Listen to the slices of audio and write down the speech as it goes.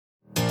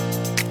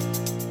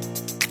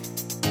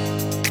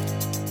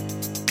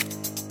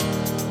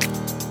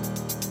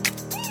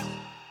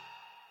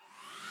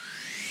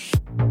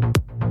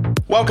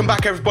Welcome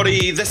back,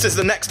 everybody. This is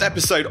the next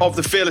episode of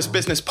the Fearless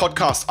Business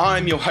Podcast.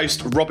 I'm your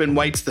host, Robin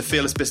Waite, the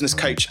Fearless Business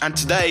Coach. And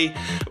today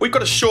we've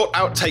got a short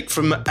outtake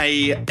from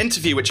an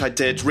interview which I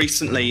did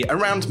recently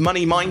around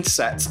money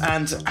mindset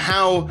and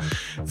how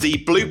the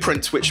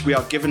blueprint which we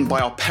are given by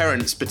our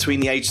parents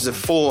between the ages of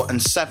 4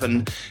 and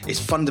 7 is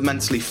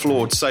fundamentally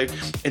flawed. So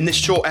in this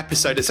short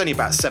episode, it's only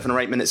about 7 or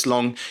 8 minutes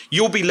long,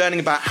 you'll be learning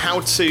about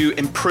how to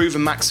improve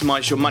and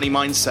maximize your money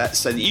mindset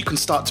so that you can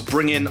start to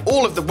bring in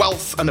all of the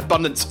wealth and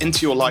abundance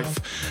into your life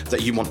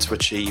that you want to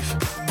achieve.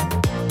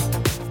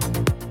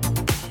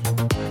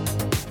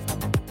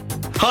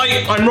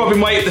 Hi, I'm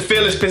Robin Waite, the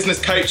Fearless Business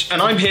Coach,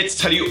 and I'm here to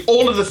tell you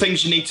all of the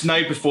things you need to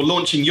know before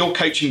launching your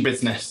coaching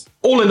business.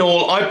 All in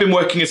all, I've been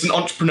working as an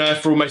entrepreneur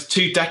for almost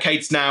 2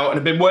 decades now, and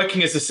I've been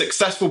working as a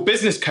successful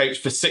business coach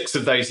for 6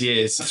 of those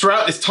years.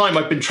 Throughout this time,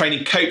 I've been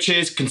training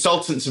coaches,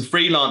 consultants, and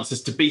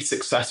freelancers to be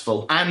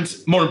successful, and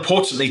more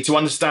importantly, to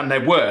understand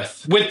their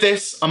worth. With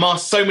this, I'm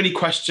asked so many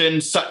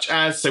questions such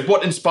as, so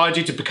what inspired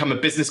you to become a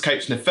business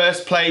coach in the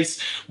first place?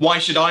 Why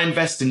should I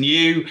invest in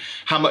you?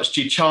 How much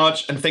do you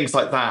charge? And things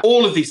like that.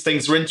 All of these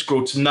things are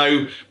integral to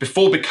know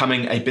before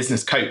becoming a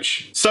business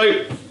coach.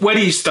 So where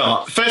do you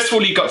start? First of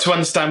all, you've got to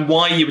understand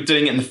why you were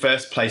doing it in the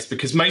first place,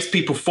 because most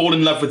people fall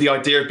in love with the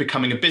idea of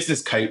becoming a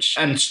business coach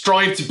and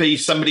strive to be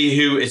somebody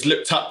who is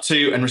looked up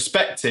to and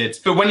respected.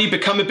 But when you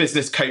become a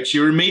business coach,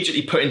 you're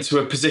immediately put into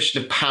a position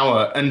of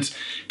power, and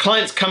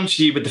clients come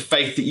to you with the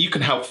faith that you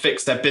can help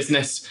fix their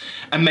business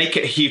and make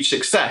it a huge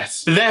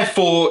success.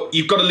 Therefore,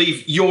 you've got to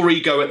leave your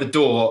ego at the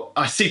door.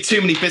 I see too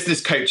many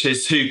business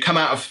coaches who come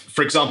out of,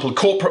 for example, the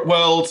corporate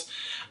world,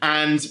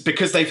 and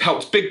because they've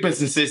helped big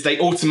businesses, they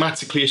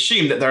automatically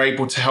assume that they're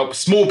able to help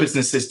small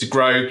businesses to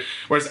grow,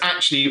 whereas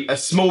actually a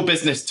small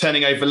business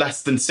turning over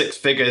less than 6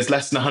 figures,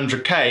 less than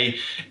 100K,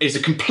 is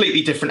a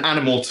completely different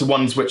animal to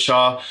ones which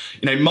are,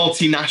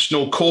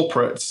 multinational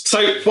corporates.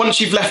 So once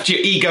you've left your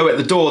ego at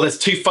the door, there's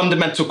 2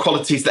 fundamental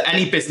qualities that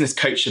any business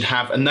coach should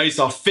have, and those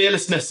are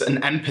fearlessness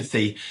and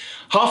empathy.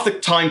 Half the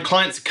time,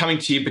 clients are coming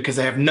to you because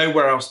they have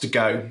nowhere else to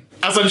go.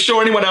 As I'm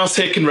sure anyone else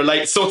here can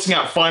relate, sorting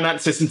out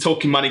finances and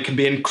talking money can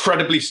be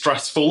incredibly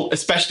stressful,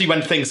 especially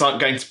when things aren't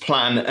going to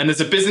plan. And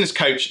as a business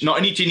coach, not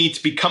only do you need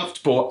to be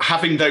comfortable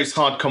having those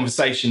hard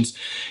conversations,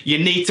 you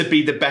need to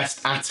be the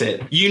best at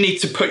it. You need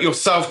to put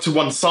yourself to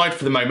one side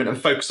for the moment and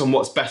focus on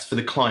what's best for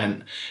the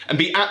client, and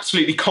be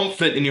absolutely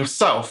confident in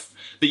yourself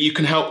that you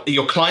can help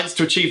your clients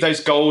to achieve those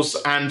goals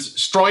and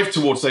strive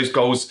towards those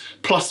goals,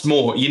 plus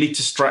more. You need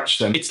to stretch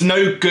them. It's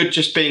no good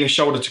just being a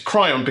shoulder to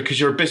cry on because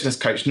you're a business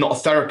coach, not a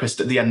therapist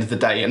at the end of the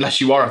day,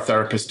 unless you are a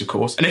therapist, of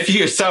course. And if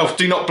you yourself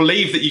do not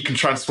believe that you can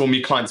transform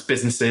your clients'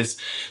 businesses,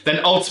 then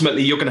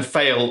ultimately you're going to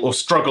fail, or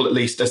struggle at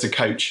least, as a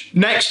coach.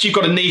 Next, you've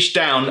got to niche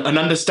down and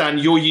understand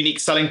your unique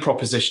selling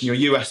proposition, your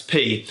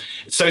USP.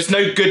 So it's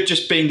no good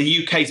just being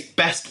the UK's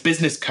best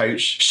business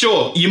coach.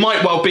 Sure, you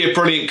might well be a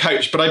brilliant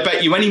coach, but I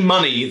bet you any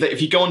money that if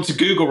you go onto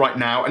Google right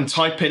now and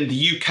type in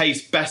the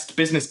UK's best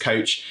business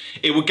coach,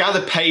 it will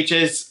gather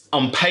pages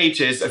on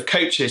pages of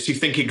coaches who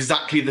think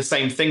exactly the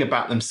same thing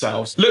about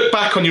themselves. Look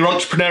back on your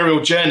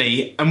entrepreneurial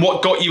journey and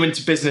what got you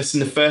into business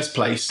in the first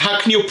place. How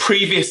can your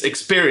previous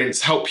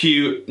experience help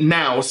you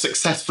now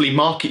successfully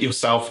market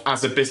yourself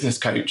as a business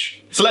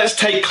coach? So let's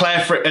take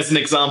Claire as an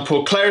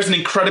example. Claire is an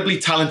incredibly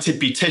talented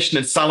beautician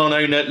and salon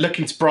owner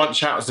looking to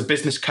branch out as a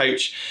business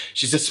coach.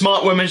 She's a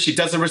smart woman. She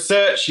does her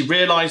research. She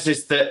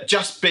realizes that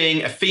just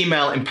being a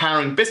female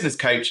empowering business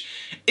coach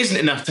isn't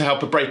enough to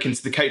help her break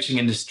into the coaching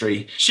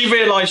industry. She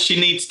realized she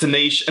needs to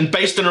niche, and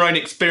based on her own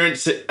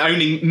experience at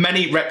owning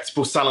many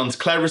reputable salons,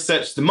 Claire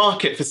researched the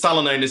market for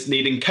salon owners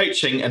needing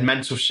coaching and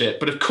mentorship.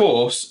 But of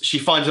course, she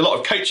finds a lot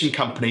of coaching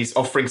companies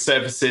offering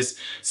services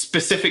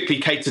specifically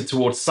catered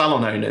towards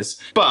salon owners,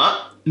 but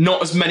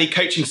not as many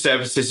coaching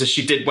services as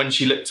she did when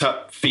she looked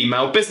up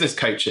female business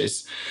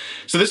coaches.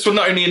 So this will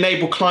not only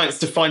enable clients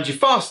to find you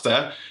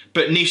faster,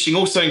 but niching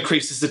also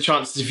increases the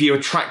chances of you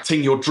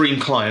attracting your dream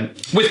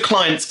client. With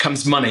clients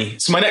comes money.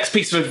 So my next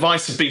piece of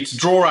advice would be to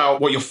draw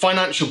out what your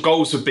financial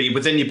goals would be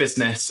within your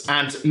business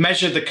and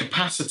measure the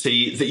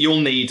capacity that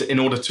you'll need in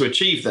order to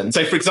achieve them.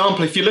 So for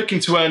example, if you're looking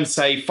to earn,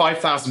 say,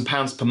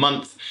 £5,000 per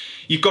month,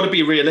 you've got to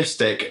be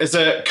realistic. As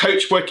a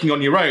coach working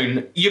on your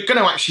own, you're going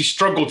to actually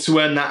struggle to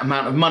earn that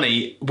amount of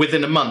money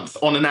within a month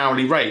on an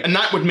hourly rate. And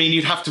that would mean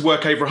you'd have to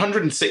work over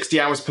 160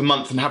 hours per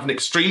month and have an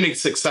extremely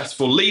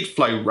successful lead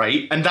flow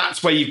rate. And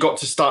that's where you've got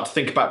to start to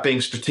think about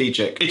being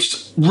strategic.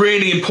 It's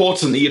really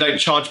important that you don't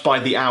charge by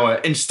the hour.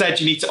 Instead,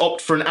 you need to opt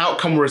for an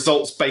outcome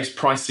results-based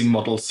pricing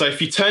model. So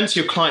if you turn to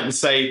your client and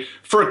say,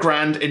 for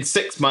 £1,000 in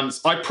 6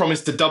 months, I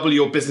promise to double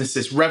your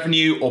business's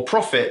revenue or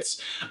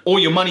profits or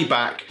your money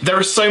back. There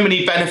are so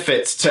many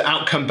benefits to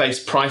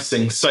outcome-based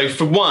pricing. So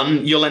for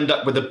one, you'll end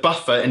up with a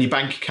buffer in your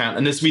bank account.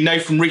 And as we know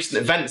from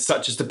recent events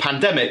such as the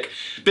pandemic,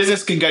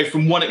 business can go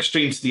from one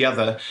extreme to the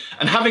other.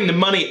 And having the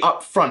money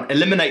up front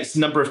eliminates the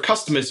number of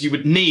customers you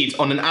would need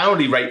on an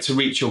hourly rate to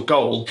reach your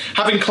goal.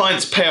 Having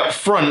clients pay up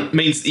front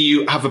means that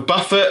you have a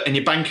buffer in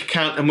your bank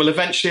account and will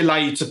eventually allow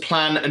you to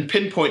plan and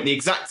pinpoint the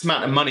exact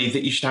amount of money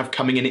that you should have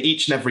coming in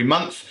each and every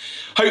month,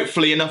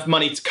 hopefully enough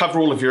money to cover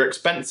all of your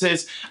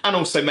expenses and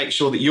also make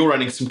sure that you're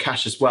earning some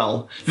cash as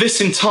well.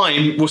 This in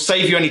time will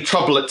save you any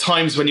trouble at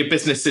times when your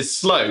business is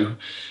slow,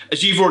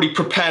 as you've already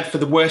prepared for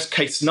the worst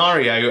case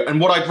scenario. And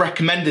what I'd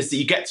recommend is that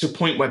you get to a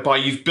point whereby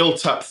you've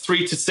built up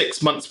 3 to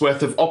 6 months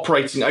worth of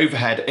operating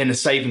overhead in a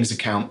savings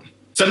account.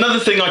 So another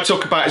thing I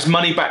talk about is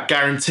money back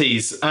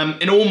guarantees.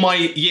 In all my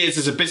years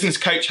as a business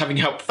coach, having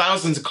helped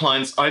thousands of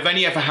clients, I've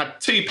only ever had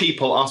 2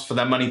 people ask for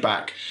their money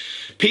back.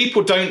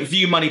 People don't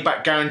view money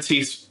back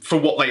guarantees for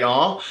what they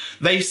are.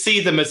 They see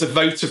them as a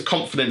vote of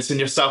confidence in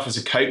yourself as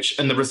a coach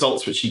and the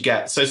results which you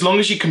get. So as long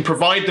as you can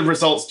provide the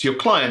results to your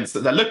clients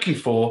that they're looking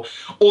for,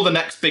 or the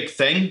next big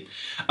thing,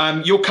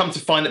 you'll come to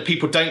find that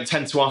people don't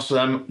tend to ask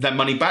for their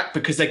money back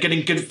because they're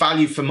getting good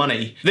value for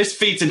money. This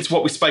feeds into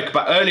what we spoke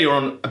about earlier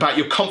on about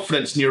your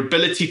confidence and your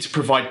ability to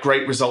provide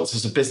great results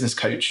as a business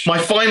coach. My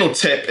final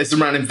tip is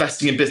around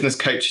investing in business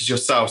coaches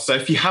yourself. So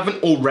if you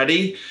haven't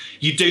already,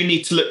 you do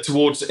need to look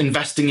towards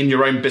investing in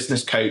your own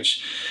business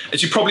coach.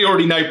 As you probably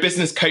already know,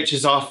 business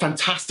coaches are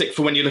fantastic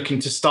for when you're looking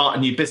to start a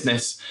new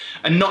business.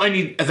 And not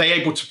only are they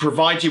able to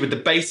provide you with the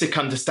basic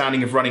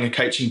understanding of running a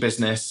coaching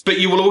business, but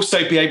you will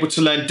also be able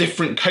to learn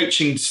different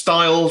coaching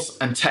styles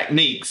and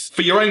techniques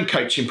for your own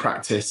coaching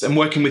practice and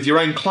working with your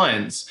own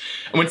clients.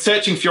 And when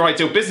searching for your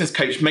ideal business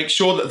coach, make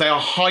sure that they are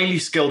highly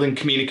skilled in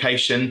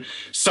communication,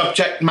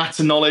 subject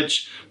matter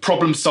knowledge,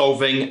 problem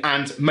solving,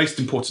 and most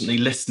importantly,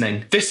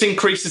 listening. This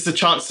increases the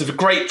chances of a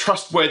great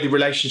trustworthy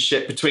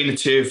relationship between the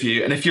two of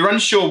you. And if you're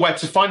unsure where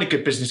to find a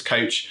good business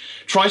coach,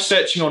 try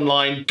searching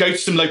online, go to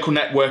some local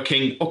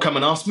networking, or come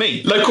and ask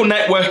me. Local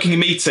networking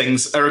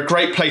meetings are a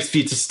great place for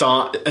you to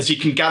start, as you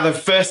can gather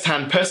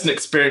first-hand personal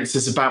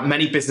experiences about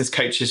many business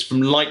coaches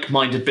from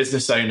like-minded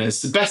business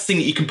owners. The best thing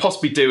that you can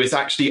possibly do is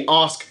actually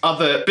ask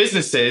other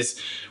businesses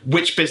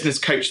which business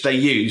coach they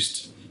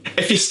used.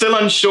 If you're still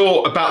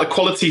unsure about the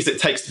qualities it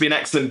takes to be an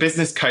excellent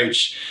business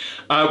coach,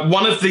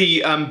 one of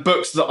the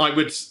books that I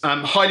would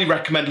highly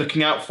recommend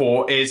looking out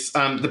for is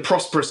The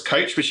Prosperous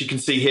Coach, which you can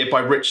see here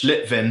by Rich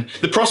Litvin.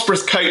 The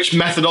Prosperous Coach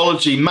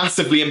methodology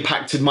massively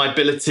impacted my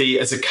ability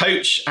as a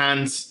coach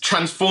and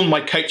transformed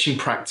my coaching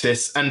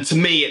practice. And to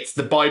me, it's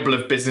the Bible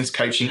of business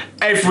coaching.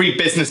 Every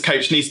business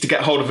coach needs to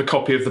get hold of a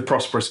copy of The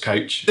Prosperous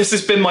Coach. This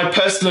has been my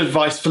personal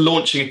advice for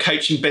launching a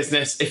coaching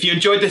business. If you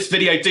enjoyed this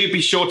video, do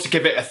be sure to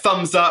give it a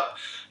thumbs up.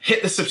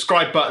 Hit the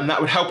subscribe button,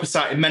 that would help us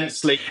out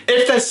immensely.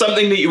 If there's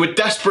something that you would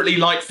desperately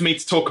like for me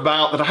to talk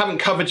about that I haven't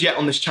covered yet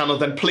on this channel,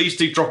 then please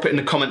do drop it in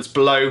the comments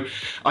below.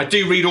 I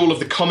do read all of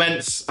the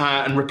comments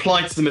and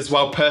reply to them as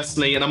well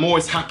personally, and I'm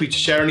always happy to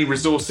share any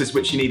resources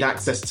which you need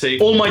access to.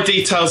 All my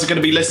details are going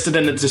to be listed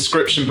in the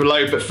description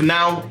below, but for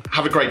now,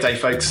 have a great day,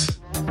 folks.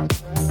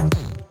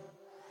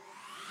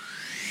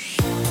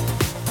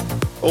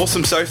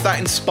 Awesome. So if that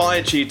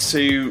inspired you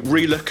to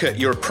relook at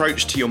your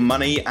approach to your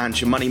money and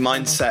your money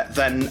mindset,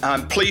 then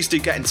please do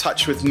get in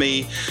touch with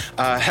me.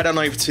 Head on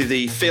over to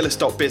the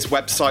fearless.biz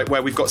website,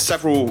 where we've got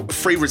several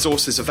free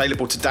resources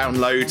available to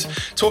download,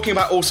 talking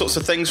about all sorts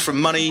of things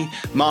from money,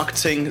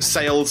 marketing,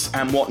 sales,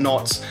 and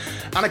whatnot.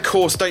 And of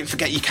course, don't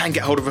forget you can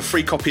get hold of a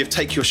free copy of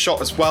Take Your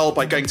Shot as well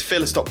by going to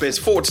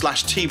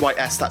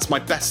fearless.biz/TYS. That's my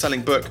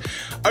best-selling book.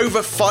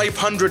 Over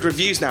 500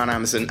 reviews now on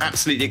Amazon.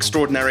 Absolutely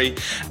extraordinary.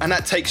 And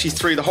that takes you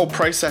through the whole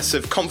process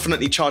of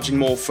confidently charging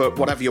more for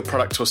whatever your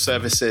product or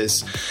service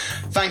is.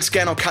 Thanks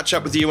again. I'll catch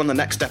up with you on the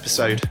next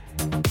episode.